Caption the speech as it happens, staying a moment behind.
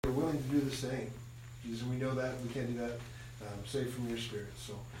willing to do the same. Jesus, we know that. We can't do that save from your Spirit.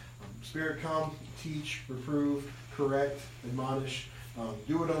 So, Spirit, come, teach, reprove, correct, admonish.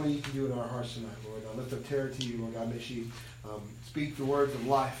 Do what only you can do in our hearts tonight, Lord. Lift up Tara to you, Lord God. May she speak the words of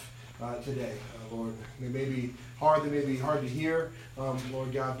life today, Lord. They may be hard. They may be hard to hear,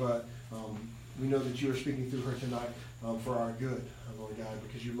 Lord God, but we know that you are speaking through her tonight for our good, Lord God,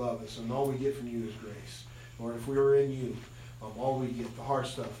 because you love us. And all we get from you is grace. Lord, if we are in you, all we get, the hard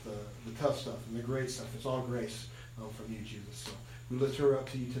stuff, the tough stuff, and the great stuff, it's all grace from you, Jesus. So we lift her up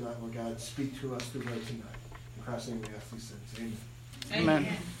to you tonight, Lord God. Speak to us through her tonight. In Christ's name we ask these things. Amen.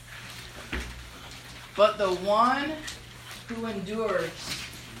 Amen. But the one who endures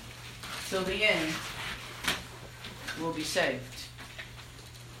till the end will be saved.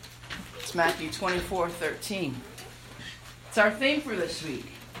 It's Matthew 24:13. It's our theme for this week.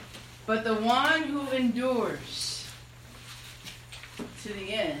 But the one who endures to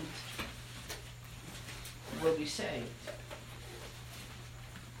the end will be saved.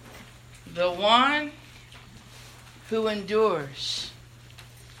 The one who endures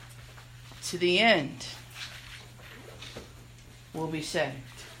to the end will be saved.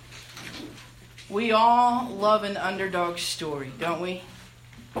 We all love an underdog story, don't we?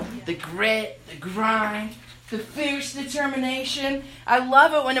 The grit, the grind, the fierce determination. I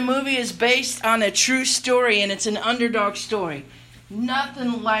love it when a movie is based on a true story and it's an underdog story.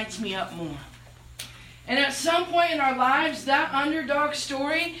 Nothing lights me up more. And at some point in our lives, that underdog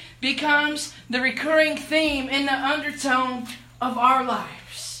story becomes the recurring theme in the undertone of our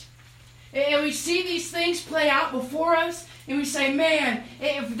lives. And we see these things play out before us, and we say, man,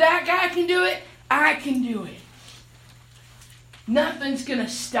 if that guy can do it, I can do it. Nothing's going to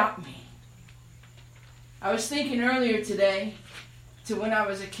stop me. I was thinking earlier today to when I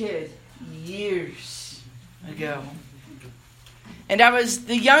was a kid, years ago. And I was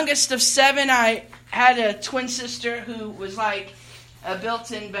the youngest of 7. I had a twin sister who was like a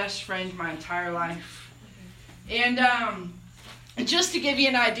built-in best friend my entire life. And just to give you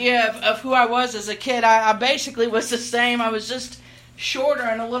an idea of who I was as a kid, I basically was the same. I was just shorter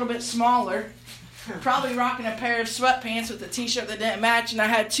and a little bit smaller. Probably rocking a pair of sweatpants with a t-shirt that didn't match, and I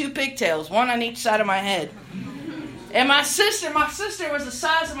had 2 pigtails, one on each side of my head. And my sister was the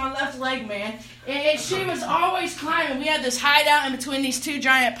size of my left leg, man. And she was always climbing. We had this hideout in between these 2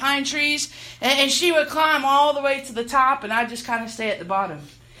 giant pine trees. And she would climb all the way to the top, and I'd just kind of stay at the bottom.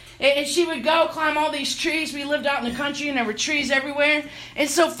 And she would go climb all these trees. We lived out in the country, and there were trees everywhere. And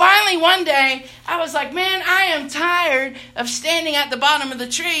so finally one day, I was like, man, I am tired of standing at the bottom of the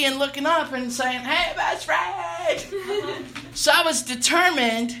tree and looking up and saying, hey, best friend. So I was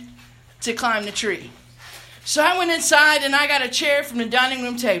determined to climb the tree. So I went inside and I got a chair from the dining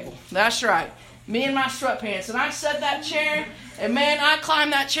room table. That's right. Me and my sweatpants. And I set that chair, and man, I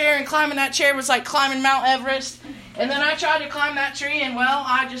climbed that chair, and climbing that chair was like climbing Mount Everest. And then I tried to climb that tree, and well,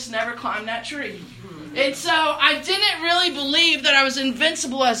 I just never climbed that tree. And so I didn't really believe that I was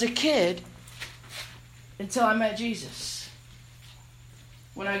invincible as a kid until I met Jesus.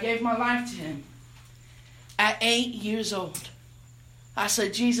 When I gave my life to him at 8 years old, I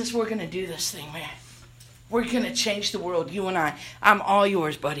said, Jesus, we're going to do this thing, man. We're going to change the world, you and I. I'm all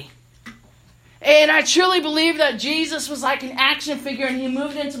yours, buddy. And I truly believe that Jesus was like an action figure, and he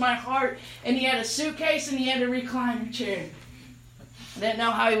moved into my heart, and he had a suitcase, and he had a recliner chair. I didn't know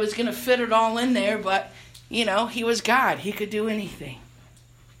how he was going to fit it all in there, but, you know, he was God. He could do anything.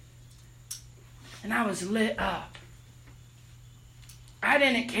 And I was lit up. I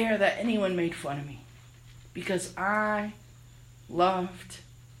didn't care that anyone made fun of me because I loved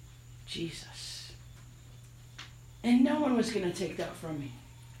Jesus. And no one was going to take that from me.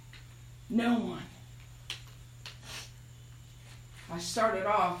 No one. I started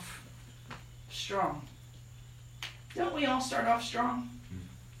off strong. Don't we all start off strong?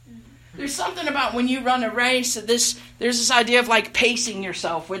 There's something about when you run a race, there's this idea of like pacing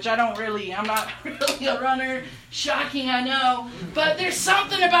yourself, which I'm not really a runner. Shocking, I know. But there's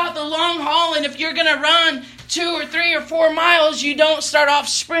something about the long haul, and if you're going to run 2 or 3 or 4 miles, you don't start off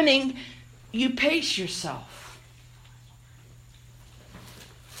sprinting. You pace yourself.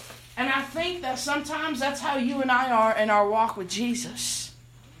 And I think that sometimes that's how you and I are in our walk with Jesus.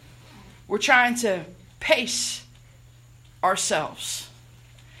 We're trying to pace ourselves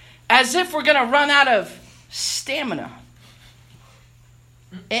as if we're going to run out of stamina.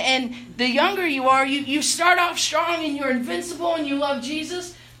 And the younger you are, you start off strong and you're invincible and you love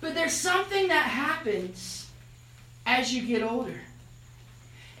Jesus, but there's something that happens as you get older.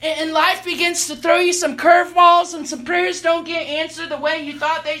 And life begins to throw you some curveballs, and some prayers don't get answered the way you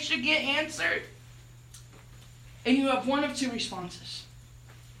thought they should get answered. And you have one of 2 responses.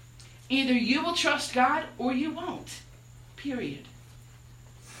 Either you will trust God or you won't. Period.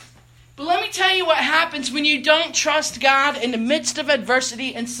 But let me tell you what happens when you don't trust God in the midst of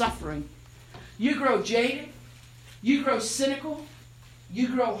adversity and suffering. You grow jaded. You grow cynical. You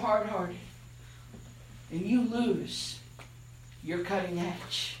grow hard-hearted. And you lose your cutting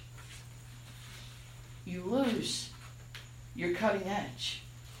edge. You lose your cutting edge.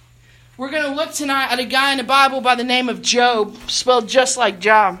 We're going to look tonight at a guy in the Bible by the name of Job, spelled just like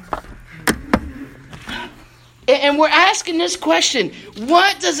Job. And we're asking this question: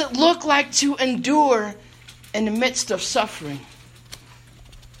 what does it look like to endure in the midst of suffering?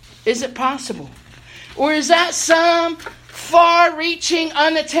 Is it possible? Or is that some far-reaching,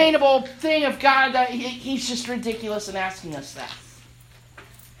 unattainable thing of God that He's just ridiculous in asking us that?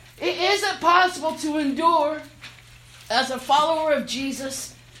 Is it possible to endure as a follower of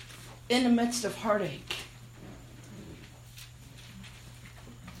Jesus in the midst of heartache?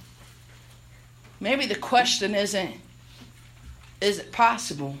 Maybe the question isn't, is it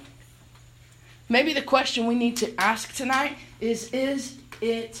possible? Maybe the question we need to ask tonight is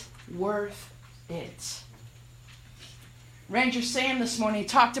it worth it? Ranger Sam this morning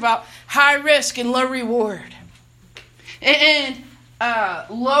talked about high risk and low reward. And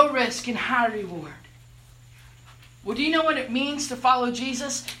low risk and high reward. Well, do you know what it means to follow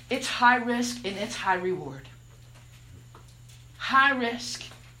Jesus? It's high risk and it's high reward. High risk,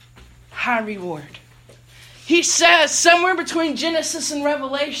 high reward. He says somewhere between Genesis and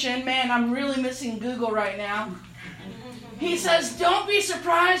Revelation, man, I'm really missing Google right now. He says, don't be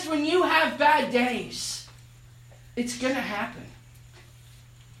surprised when you have bad days. It's going to happen.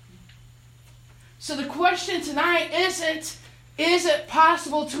 So the question tonight isn't, is it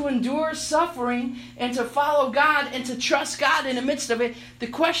possible to endure suffering and to follow God and to trust God in the midst of it? The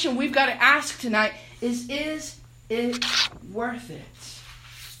question we've got to ask tonight is it worth it?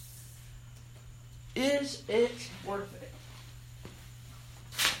 Is it worth it?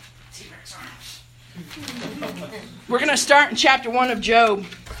 T-Rex arms. We're going to start in chapter 1 of Job.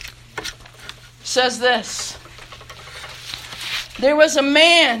 It says this: there was a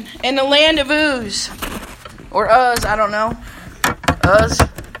man in the land of Uz, or Uz, I don't know. Uz.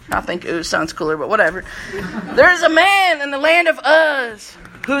 I think Uz sounds cooler, but whatever. There's a man in the land of Uz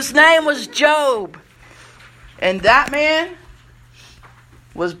whose name was Job. And that man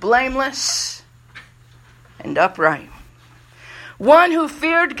was blameless and upright, one who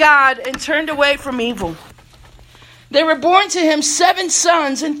feared God and turned away from evil. There were born to him 7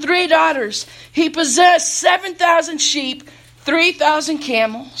 sons and 3 daughters. He possessed 7,000 sheep, 3,000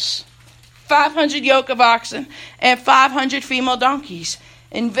 camels, 500 yoke of oxen, and 500 female donkeys,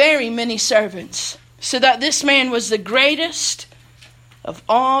 and very many servants, so that this man was the greatest of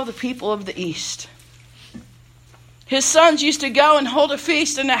all the people of the East. His sons used to go and hold a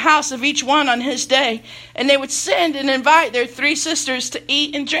feast in the house of each one on his day, and they would send and invite their 3 sisters to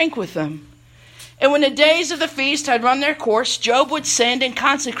eat and drink with them. And when the days of the feast had run their course, Job would send and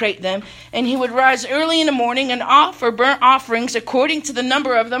consecrate them, and he would rise early in the morning and offer burnt offerings according to the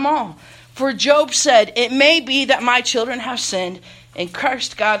number of them all. For Job said, "It may be that my children have sinned and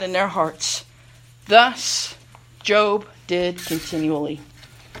cursed God in their hearts." Thus Job did continually.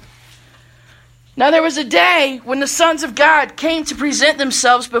 Now there was a day when the sons of God came to present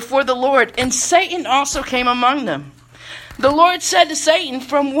themselves before the Lord, and Satan also came among them. The Lord said to Satan,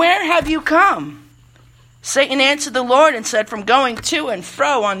 "From where have you come?" Satan answered the Lord and said, "From going to and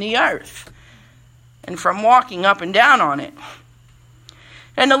fro on the earth, and from walking up and down on it."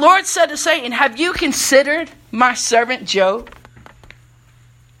 And the Lord said to Satan, "Have you considered my servant Job?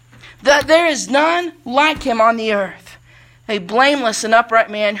 That there is none like him on the earth, a blameless and upright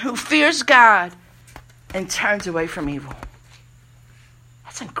man who fears God and turns away from evil."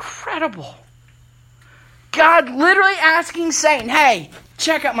 That's incredible. God literally asking Satan, "Hey,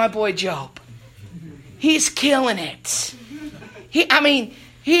 check out my boy Job. He's killing it.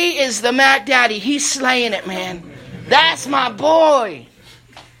 He is the Mac Daddy. He's slaying it, man. That's my boy.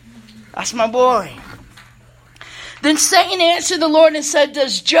 That's my boy." Then Satan answered the Lord and said,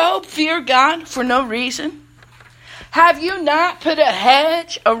 "Does Job fear God for no reason? Have you not put a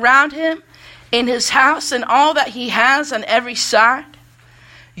hedge around him in his house and all that he has on every side?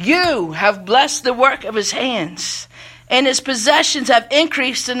 You have blessed the work of his hands, and his possessions have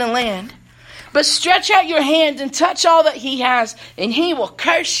increased in the land. But stretch out your hand and touch all that he has, and he will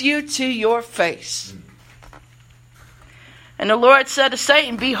curse you to your face." And the Lord said to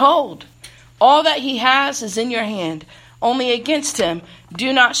Satan, "Behold, all that he has is in your hand. Only against him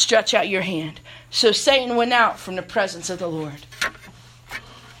do not stretch out your hand." So Satan went out from the presence of the Lord.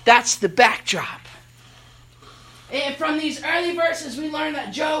 That's the backdrop. And from these early verses, we learn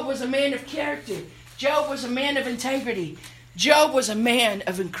that Job was a man of character. Job was a man of integrity. Job was a man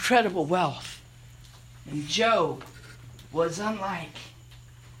of incredible wealth. And Job was unlike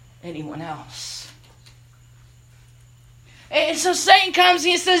anyone else. And so Satan comes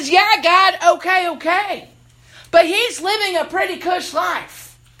and he says, yeah, God, okay. But he's living a pretty cush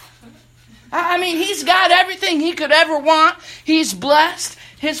life. I mean, he's got everything he could ever want. He's blessed.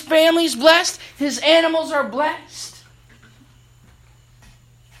 His family's blessed. His animals are blessed.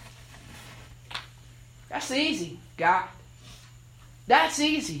 That's easy, God. That's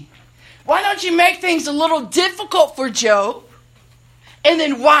easy. Why don't you make things a little difficult for Job and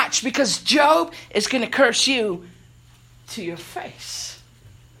then watch, because Job is going to curse you to your face.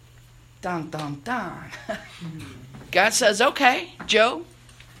 Dun, dun, dun. God says, okay, Job,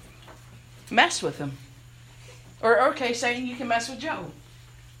 mess with him. Or, okay, Satan, you can mess with Job.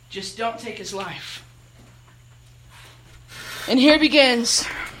 Just don't take his life. And here begins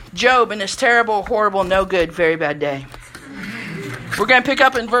Job and his terrible, horrible, no good, very bad day. We're going to pick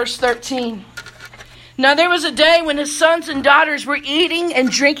up in verse 13. Now there was a day when his sons and daughters were eating and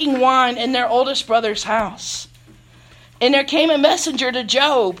drinking wine in their oldest brother's house. And there came a messenger to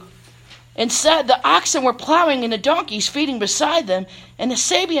Job and said, the oxen were plowing and the donkeys feeding beside them, and the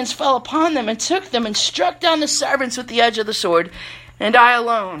Sabeans fell upon them and took them and struck down the servants with the edge of the sword, and I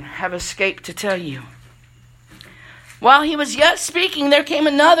alone have escaped to tell you. While he was yet speaking, there came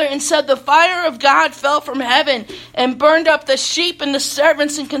another and said, the fire of God fell from heaven and burned up the sheep and the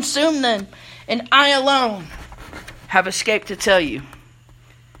servants and consumed them, and I alone have escaped to tell you.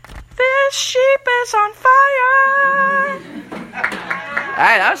 This sheep is on fire.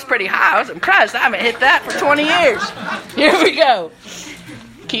 Hey, that was pretty high. I was impressed. I haven't hit that for 20 years. Here we go.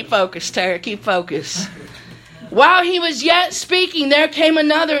 Keep focused, Tara. Keep focused. While he was yet speaking, there came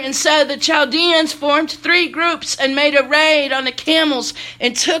another and said, the Chaldeans formed 3 groups and made a raid on the camels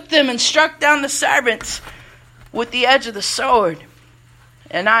and took them and struck down the servants with the edge of the sword.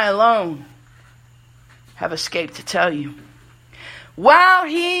 And I alone have escaped to tell you. While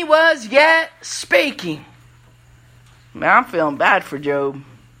he was yet speaking. Man, I'm feeling bad for Job.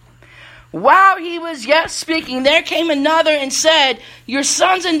 While he was yet speaking, there came another and said, your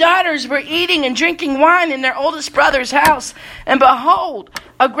sons and daughters were eating and drinking wine in their oldest brother's house. And behold,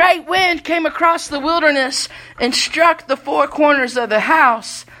 a great wind came across the wilderness and struck the 4 corners of the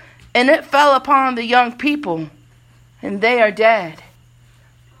house. And it fell upon the young people, and they are dead.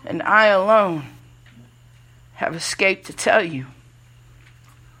 And I alone have escaped to tell you.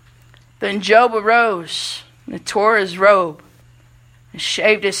 Then Job arose and tore his robe and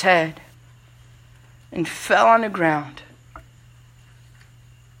shaved his head and fell on the ground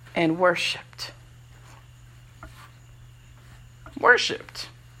and worshipped. Worshipped.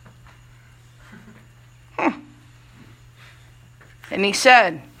 And he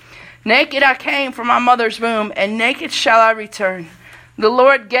said, naked I came from my mother's womb, and naked shall I return. The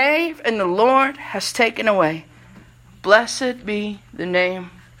Lord gave, and the Lord has taken away. Blessed be the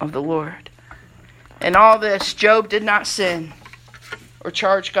name of the Lord. In all this, Job did not sin or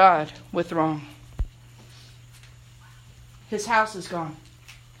charge God with wrong. His house is gone.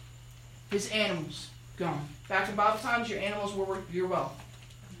 His animals gone. Back in Bible times, your animals were your wealth.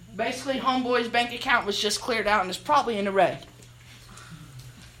 Basically, homeboy's bank account was just cleared out and is probably in the red.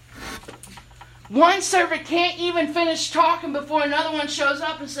 One servant can't even finish talking before another one shows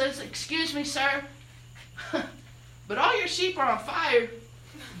up and says, excuse me, sir, but all your sheep are on fire.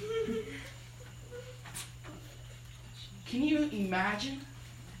 Can you imagine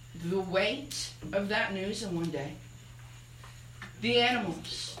the weight of that news in one day? The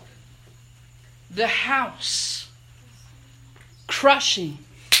animals, the house, crushing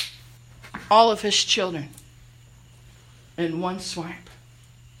all of his children in one swipe.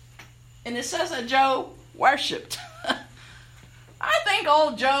 And it says that Job worshipped. I think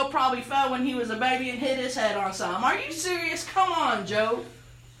old Job probably fell when he was a baby and hit his head on something. Are you serious? Come on, Job.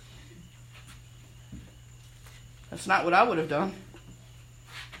 That's not what I would have done.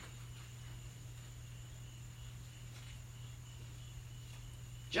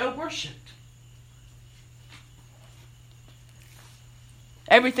 Job worshipped.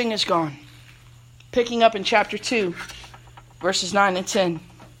 Everything is gone. Picking up in chapter 2, verses 9 and 10.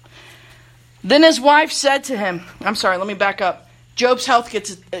 Then his wife said to him, let me back up. Job's health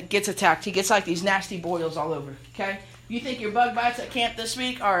gets attacked. He gets like these nasty boils all over. Okay? You think your bug bites at camp this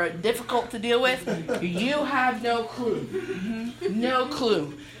week are difficult to deal with? You have no clue. No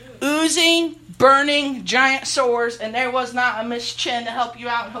clue. Oozing, burning, giant sores, and there was not a Miss Chin to help you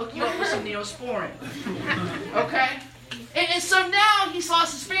out and hook you up with some Neosporin. Okay? And so now he's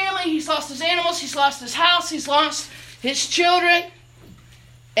lost his family, he's lost his animals, he's lost his house, he's lost his children.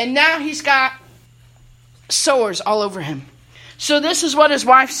 And now he's got sores all over him. So this is what his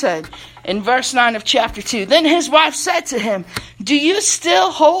wife said in verse 9 of chapter 2. Then his wife said to him, do you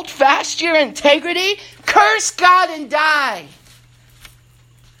still hold fast your integrity? Curse God and die.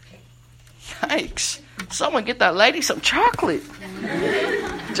 Yikes. Someone get that lady some chocolate.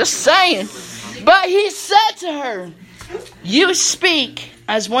 Just saying. But he said to her, you speak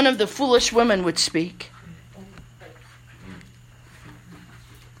as one of the foolish women would speak.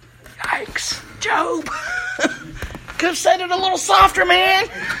 Yikes. Job. Could have said it a little softer, man.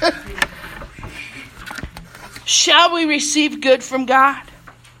 Shall we receive good from God?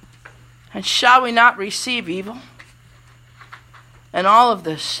 And shall we not receive evil? And all of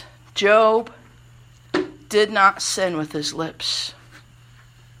this, Job did not sin with his lips.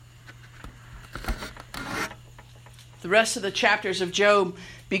 The rest of the chapters of Job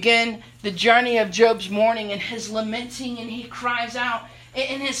begin the journey of Job's mourning and his lamenting, and he cries out.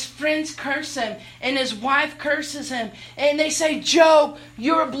 And his friends curse him. And his wife curses him. And they say, Job,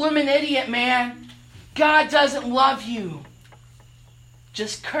 you're a blooming idiot, man. God doesn't love you.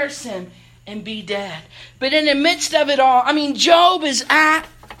 Just curse him and be dead. But in the midst of it all, Job is at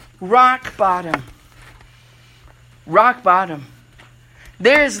rock bottom. Rock bottom.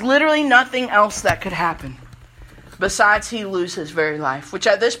 There is literally nothing else that could happen besides he lose his very life. Which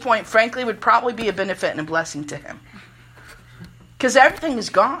at this point, frankly, would probably be a benefit and a blessing to him. Because everything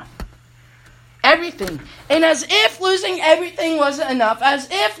is gone. Everything. And as if losing everything wasn't enough, as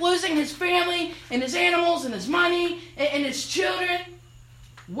if losing his family and his animals and his money and his children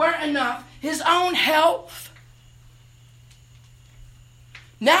weren't enough, his own health.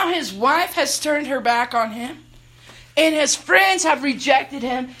 Now his wife has turned her back on him. And his friends have rejected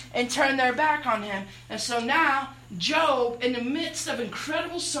him and turned their back on him. And so now Job, in the midst of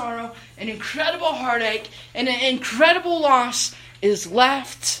incredible sorrow and incredible heartache and an incredible loss, is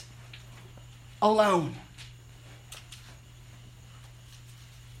left alone.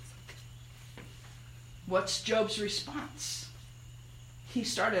 What's Job's response? He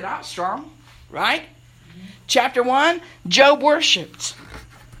started out strong, right? Mm-hmm. Chapter 1, Job worshipped.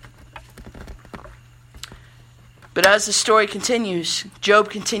 But as the story continues,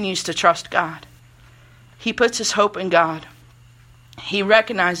 Job continues to trust God. He puts his hope in God. He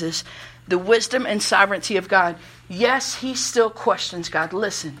recognizes the wisdom and sovereignty of God. Yes, he still questions God.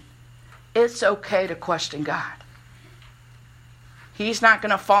 Listen, it's okay to question God. He's not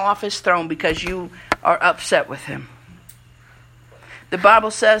going to fall off his throne because you are upset with him. The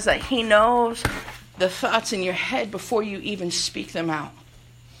Bible says that he knows the thoughts in your head before you even speak them out.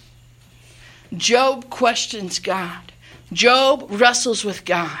 Job questions God. Job wrestles with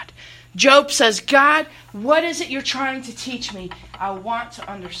God. Job says, God, what is it you're trying to teach me? I want to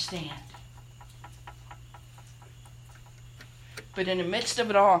understand. But in the midst of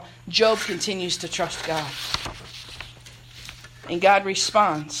it all, Job continues to trust God. And God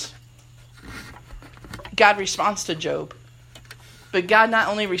responds. God responds to Job. But God not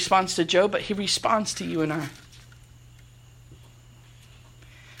only responds to Job, but he responds to you and I.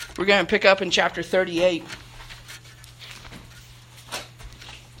 We're going to pick up in chapter 38.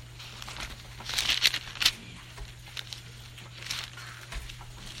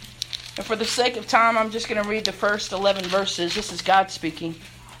 And for the sake of time, I'm just going to read the first 11 verses. This is God speaking.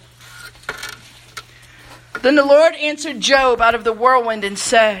 Then the Lord answered Job out of the whirlwind and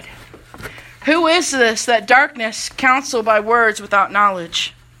said, who is this that darkness counsel by words without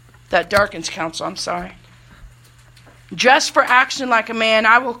knowledge? That darkens counsel, I'm sorry. Dressed for action like a man,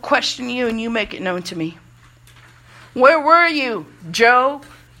 I will question you and you make it known to me. Where were you, Job,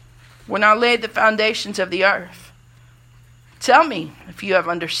 when I laid the foundations of the earth? Tell me if you have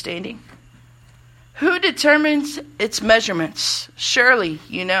understanding. Who determines its measurements? Surely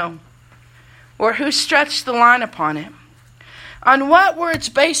you know. Or who stretched the line upon it? On what were its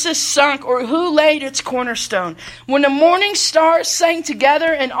bases sunk, or who laid its cornerstone? When the morning stars sang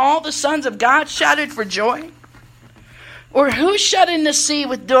together and all the sons of God shouted for joy? Or who shut in the sea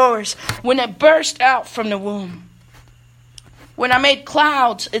with doors when it burst out from the womb? When I made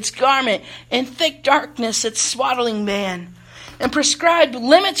clouds its garment and thick darkness its swaddling band, and prescribed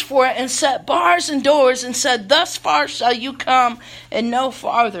limits for it and set bars and doors and said, thus far shall you come and no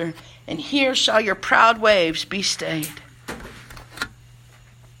farther, and here shall your proud waves be stayed.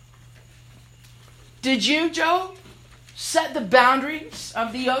 Did you, Job, set the boundaries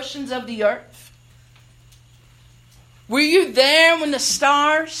of the oceans of the earth? Were you there when the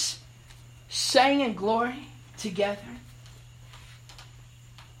stars sang in glory together?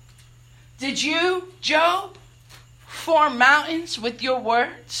 Did you, Job, form mountains with your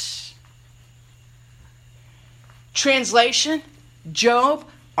words? Translation, Job,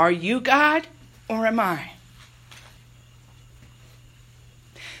 are you God or am I?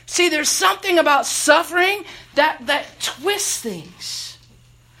 See, there's something about suffering that twists things.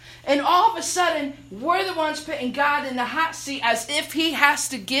 And all of a sudden, we're the ones putting God in the hot seat as if he has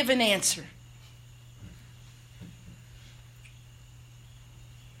to give an answer.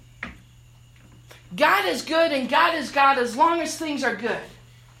 God is good and God is God as long as things are good.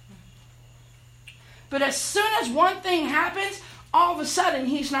 But as soon as one thing happens, all of a sudden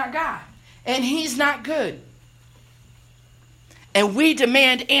he's not God and he's not good. And we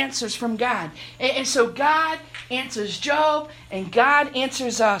demand answers from God. And so God answers Job and God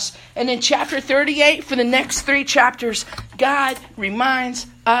answers us. And in chapter 38, for the next 3 chapters, God reminds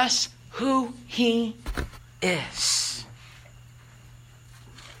us who he is.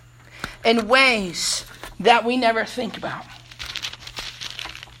 In ways that we never think about.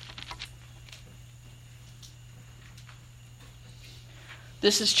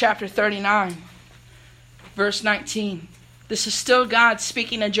 This is chapter 39, verse 19. This is still God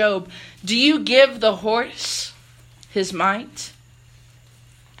speaking to Job. Do you give the horse his might?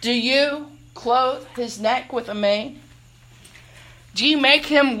 Do you clothe his neck with a mane? Do you make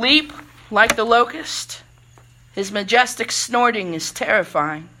him leap like the locust? His majestic snorting is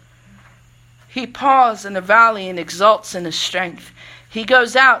terrifying. He paws in the valley and exults in his strength. He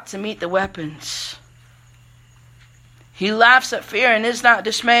goes out to meet the weapons. He laughs at fear and is not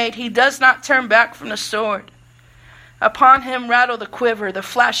dismayed. He does not turn back from the sword. Upon him rattle the quiver, the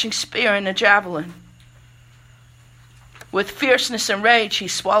flashing spear, and the javelin. With fierceness and rage he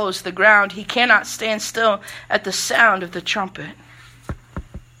swallows the ground. He cannot stand still at the sound of the trumpet.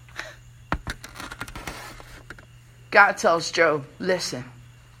 God tells Job, listen,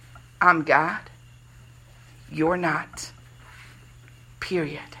 I'm God. You're not.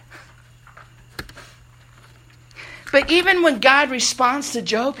 Period. But even when God responds to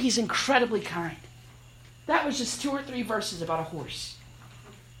Job, he's incredibly kind. That was just 2 or 3 verses about a horse.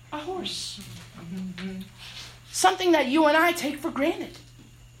 A horse. Something that you and I take for granted.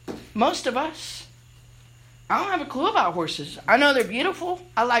 Most of us. I don't have a clue about horses. I know they're beautiful.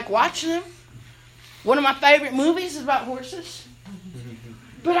 I like watching them. One of my favorite movies is about horses.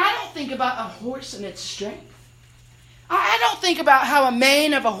 But I don't think about a horse and its strength. I don't think about how a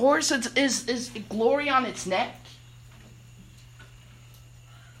mane of a horse is glory on its neck.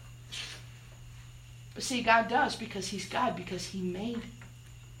 But see, God does because he's God, because he made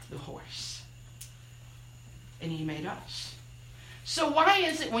the horse. And he made us. So why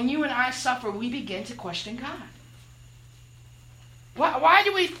is it when you and I suffer, we begin to question God? Why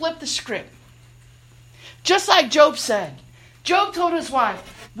do we flip the script? Just like Job said. Job told his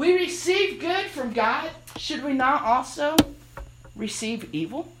wife, we receive good from God. Should we not also receive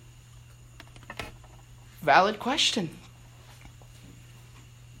evil? Valid question.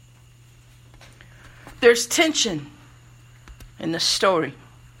 There's tension in the story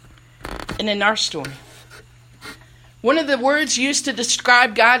and in our story. One of the words used to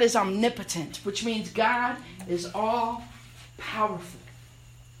describe God is omnipotent, which means God is all powerful.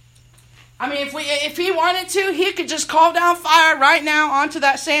 I mean, if he wanted to, he could just call down fire right now onto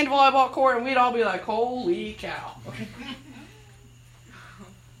that sand volleyball court and we'd all be like, holy cow.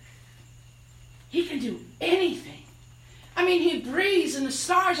 He can do anything. I mean, he breathes and the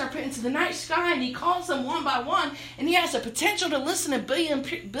stars are put into the night sky and he calls them one by one and he has the potential to listen to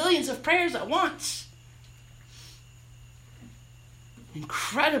billions of prayers at once.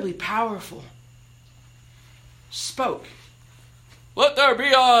 Incredibly powerful. Spoke. Let there be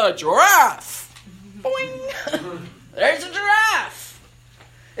a giraffe. Boing. There's a giraffe.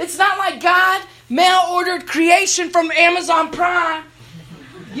 It's not like God mail-ordered creation from Amazon Prime,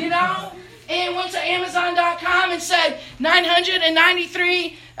 you know, and went to Amazon.com and said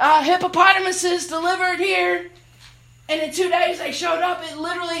 993 hippopotamuses delivered here. And in 2 days they showed up. It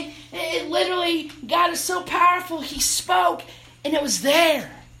literally, God is so powerful, he spoke and it was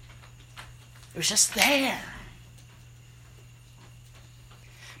there. It was just there.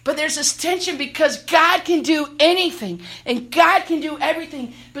 But there's this tension because God can do anything and God can do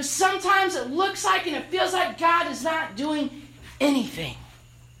everything. But sometimes it looks like and it feels like God is not doing anything.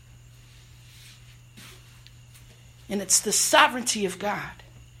 And it's the sovereignty of God.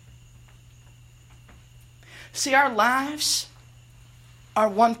 See, our lives are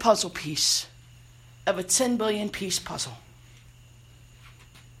one puzzle piece of a 10 billion piece puzzle.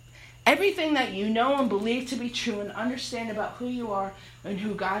 Everything that you know and believe to be true and understand about who you are and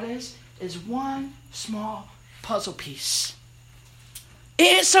who God is one small puzzle piece.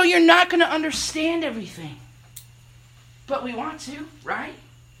 And so you're not going to understand everything. But we want to, right?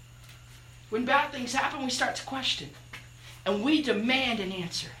 When bad things happen, we start to question. And we demand an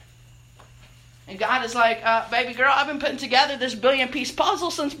answer. And God is like, baby girl, I've been putting together this billion-piece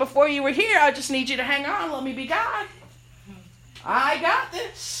puzzle since before you were here. I just need you to hang on. Let me be God. I got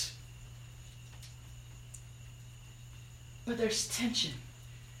this. But there's tension.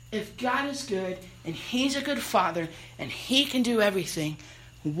 If God is good and he's a good father and he can do everything,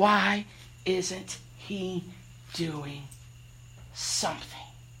 why isn't he doing something?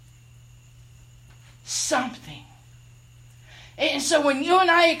 Something. And so when you and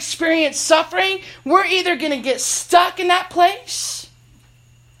I experience suffering, we're either going to get stuck in that place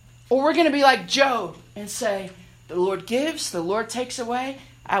or we're going to be like Job and say, the Lord gives, the Lord takes away.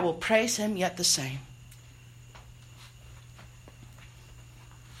 I will praise him yet the same.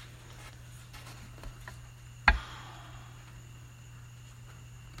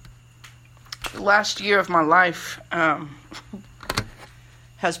 The last year of my life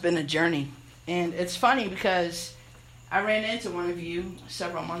has been a journey. And it's funny because I ran into one of you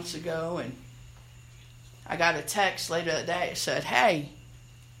several months ago and I got a text later that day that said, hey,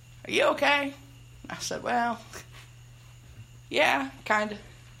 are you okay? I said, well, yeah, kind of.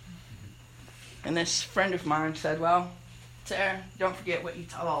 And this friend of mine said, well, Tara, don't forget what you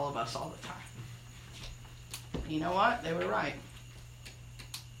tell all of us all the time. You know what? They were right.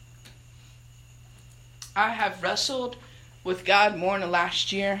 I have wrestled with God more in the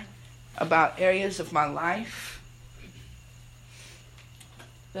last year about areas of my life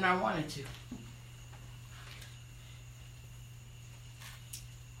than I wanted to.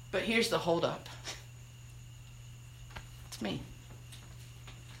 But here's the holdup. It's me.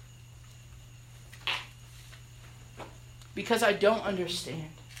 Because I don't understand.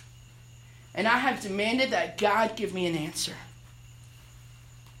 And I have demanded that God give me an answer.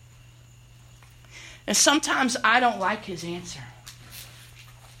 And sometimes I don't like his answer.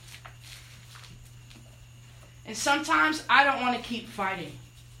 And sometimes I don't want to keep fighting.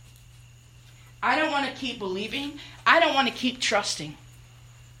 I don't want to keep believing. I don't want to keep trusting.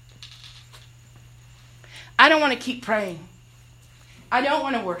 I don't want to keep praying. I don't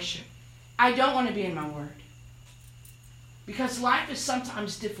want to worship. I don't want to be in my word. Because life is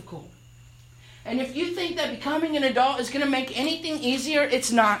sometimes difficult. And if you think that becoming an adult is going to make anything easier,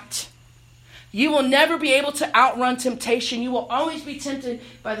 it's not. You will never be able to outrun temptation. You will always be tempted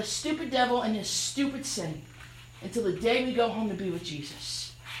by the stupid devil and his stupid sin until the day we go home to be with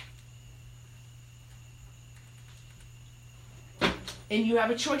Jesus. And you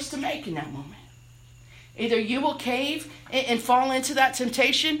have a choice to make in that moment. Either you will cave and fall into that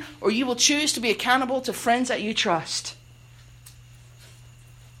temptation, or you will choose to be accountable to friends that you trust.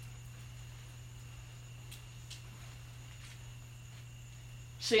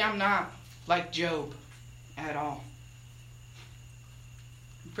 See, I'm not like Job at all.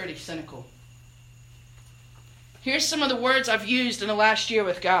 I'm pretty cynical. Here's some of the words I've used in the last year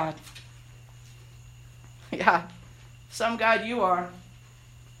with God. Yeah, some God you are.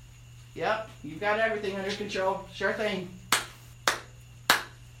 Yep, you've got everything under control. Sure thing.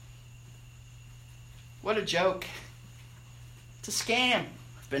 What a joke. It's a scam.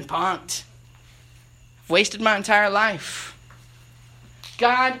 I've been punked. I've wasted my entire life.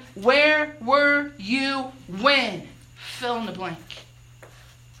 God, where were you when? Fill in the blank.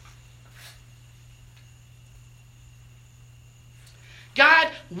 God,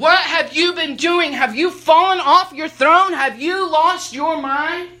 what have you been doing? Have you fallen off your throne? Have you lost your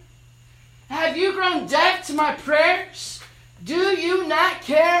mind? Have you grown deaf to my prayers? Do you not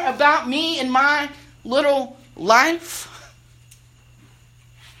care about me and my little life?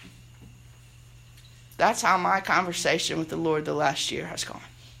 That's how my conversation with the Lord the last year has gone.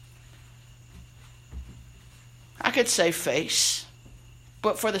 I could say face,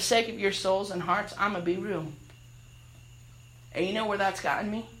 but for the sake of your souls and hearts, I'm going to be real. And you know where that's gotten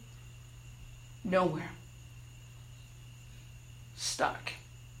me? Nowhere. Stuck.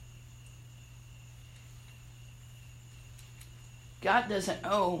 God doesn't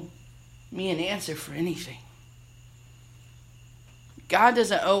owe me an answer for anything. God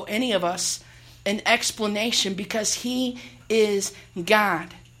doesn't owe any of us an explanation because he is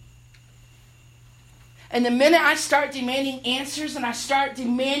God. And the minute I start demanding answers and I start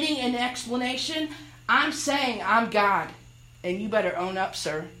demanding an explanation, I'm saying I'm God. And you better own up,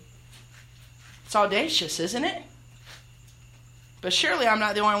 sir. It's audacious, isn't it? But surely I'm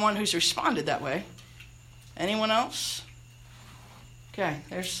not the only one who's responded that way. Anyone else? Okay,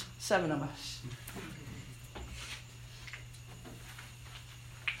 there's 7 of us.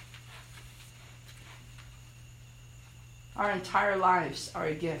 Our entire lives are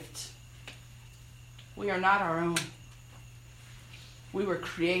a gift. We are not our own. We were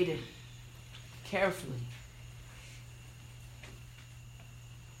created carefully.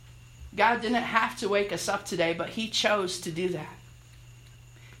 God didn't have to wake us up today, but He chose to do that.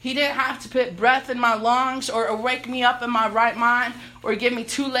 He didn't have to put breath in my lungs or wake me up in my right mind or give me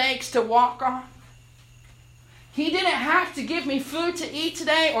 2 legs to walk on. He didn't have to give me food to eat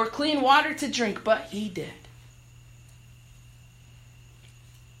today or clean water to drink, but He did.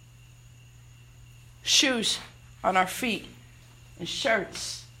 Shoes on our feet and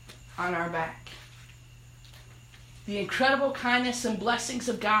shirts on our back. The incredible kindness and blessings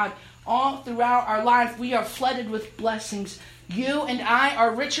of God all throughout our life. We are flooded with blessings. You and I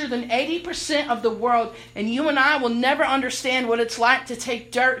are richer than 80% of the world, and you and I will never understand what it's like to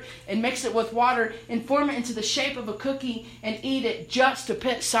take dirt and mix it with water and form it into the shape of a cookie and eat it just to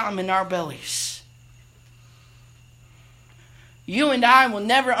put something in our bellies. You and I will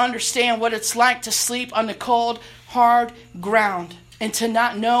never understand what it's like to sleep on the cold, hard ground and to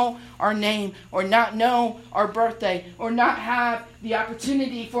not know our name or not know our birthday or not have the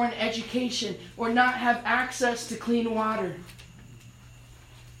opportunity for an education or not have access to clean water.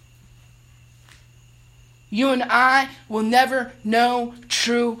 You and I will never know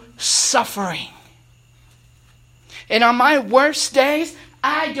true suffering. And on my worst days,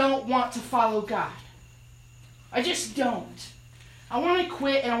 I don't want to follow God. I just don't. I want to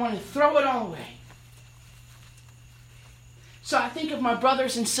quit and I want to throw it all away. So I think of my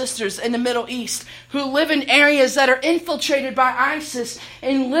brothers and sisters in the Middle East who live in areas that are infiltrated by ISIS,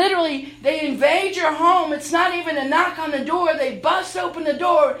 and literally they invade your home. It's not even a knock on the door. They bust open the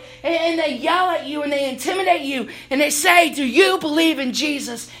door and they yell at you and they intimidate you and they say, "Do you believe in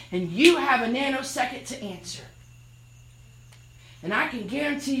Jesus?" And you have a nanosecond to answer. And I can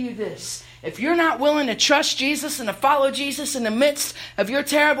guarantee you this. If you're not willing to trust Jesus and to follow Jesus in the midst of your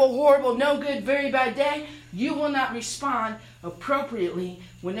terrible, horrible, no good, very bad day, you will not respond appropriately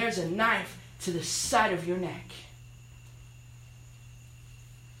when there's a knife to the side of your neck.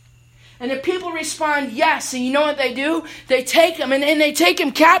 And if people respond yes, and you know what they do? They take them and they take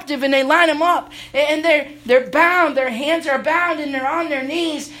them captive and they line them up. And they're bound, their hands are bound and they're on their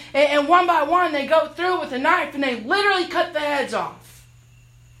knees. And one by one they go through with a knife and they literally cut the heads off.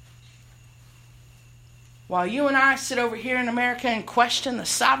 While you and I sit over here in America and question the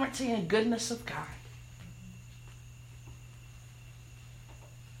sovereignty and goodness of God.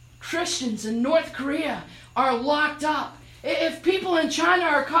 Christians in North Korea are locked up. If people in China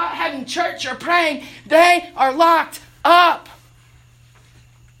are caught having church or praying, they are locked up.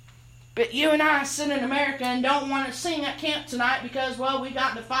 But you and I sit in America and don't want to sing at camp tonight because, well, we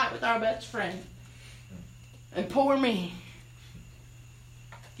got in a fight with our best friend. And poor me.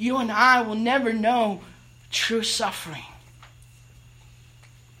 You and I will never know true suffering.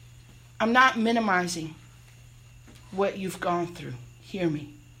 I'm not minimizing what you've gone through. Hear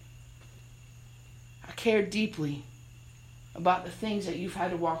me. I care deeply about the things that you've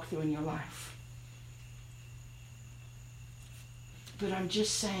had to walk through in your life. But I'm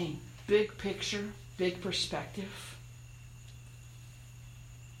just saying, big picture, big perspective.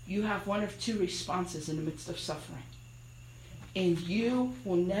 You have one of two responses in the midst of suffering. And you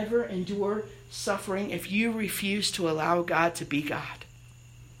will never endure suffering if you refuse to allow God to be God.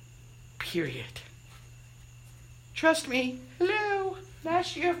 Period. Trust me. Hello.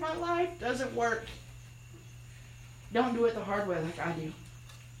 Last year of my life doesn't work. Don't do it the hard way like I do.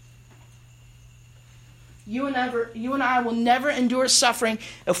 You and I will never endure suffering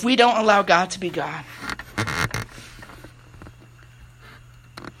if we don't allow God to be God.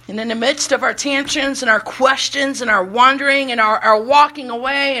 And in the midst of our tantrums and our questions and our wandering and our walking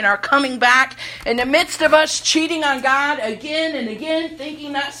away and our coming back, in the midst of us cheating on God again and again,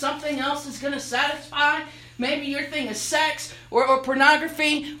 thinking that something else is going to satisfy, maybe your thing is sex or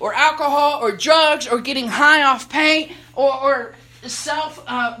pornography or alcohol or drugs or getting high off paint or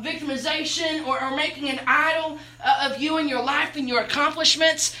self-victimization or making an idol of you and your life and your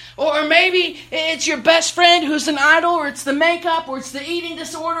accomplishments. Or maybe it's your best friend who's an idol, or it's the makeup, or it's the eating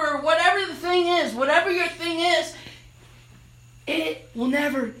disorder, or whatever the thing is, whatever your thing is, it will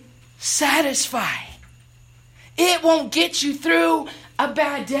never satisfy. It won't get you through a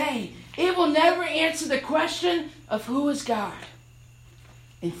bad day. It will never answer the question of who is God.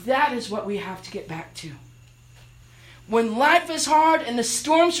 And that is what we have to get back to. When life is hard and the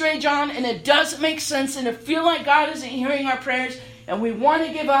storms rage on and it doesn't make sense and it feels like God isn't hearing our prayers and we want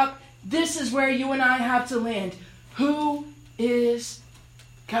to give up, this is where you and I have to land. Who is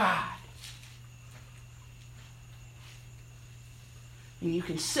God? And you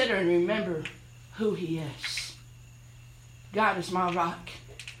consider and remember who He is. God is my rock.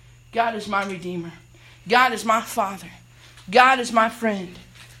 God is my Redeemer. God is my Father. God is my friend.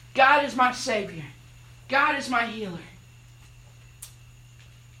 God is my Savior. God is my healer.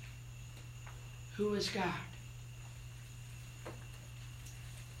 Who is God?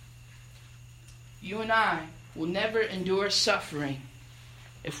 You and I will never endure suffering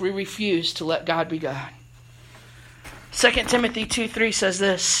if we refuse to let God be God. 2 Timothy 2:3 says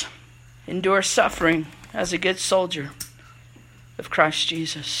this, endure suffering as a good soldier of Christ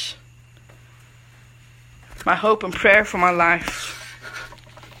Jesus. My hope and prayer for my life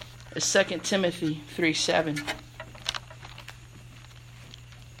is 2 Timothy 3:7.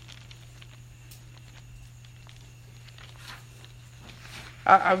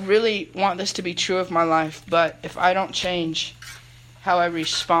 I really want this to be true of my life, but if I don't change how I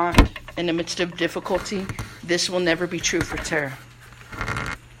respond in the midst of difficulty, this will never be true for Tara.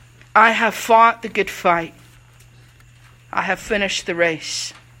 I have fought the good fight. I have finished the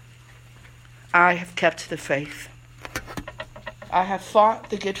race. I have kept the faith. I have fought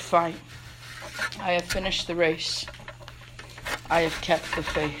the good fight. I have finished the race. I have kept the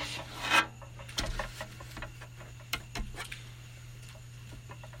faith.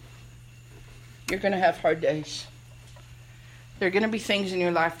 You're going to have hard days. There are going to be things in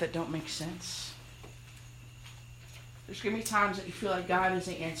your life that don't make sense. There's going to be times that you feel like God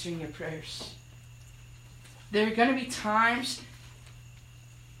isn't answering your prayers. There are going to be times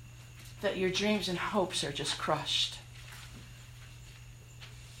that your dreams and hopes are just crushed.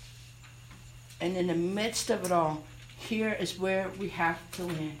 And in the midst of it all, here is where we have to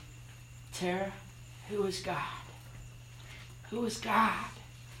land. Tara, who is God? Who is God?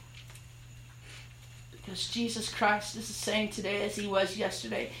 Because Jesus Christ is the same today as he was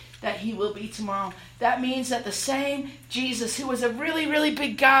yesterday, that he will be tomorrow. That means that the same Jesus, who was a really, really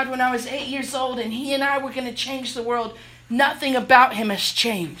big God when I was 8 years old, and he and I were going to change the world, nothing about him has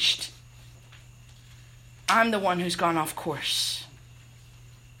changed. I'm the one who's gone off course.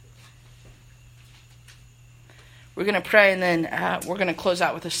 We're going to pray, and then we're going to close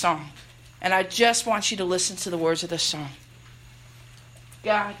out with a song. And I just want you to listen to the words of this song.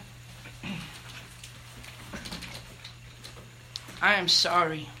 God, I am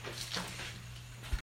sorry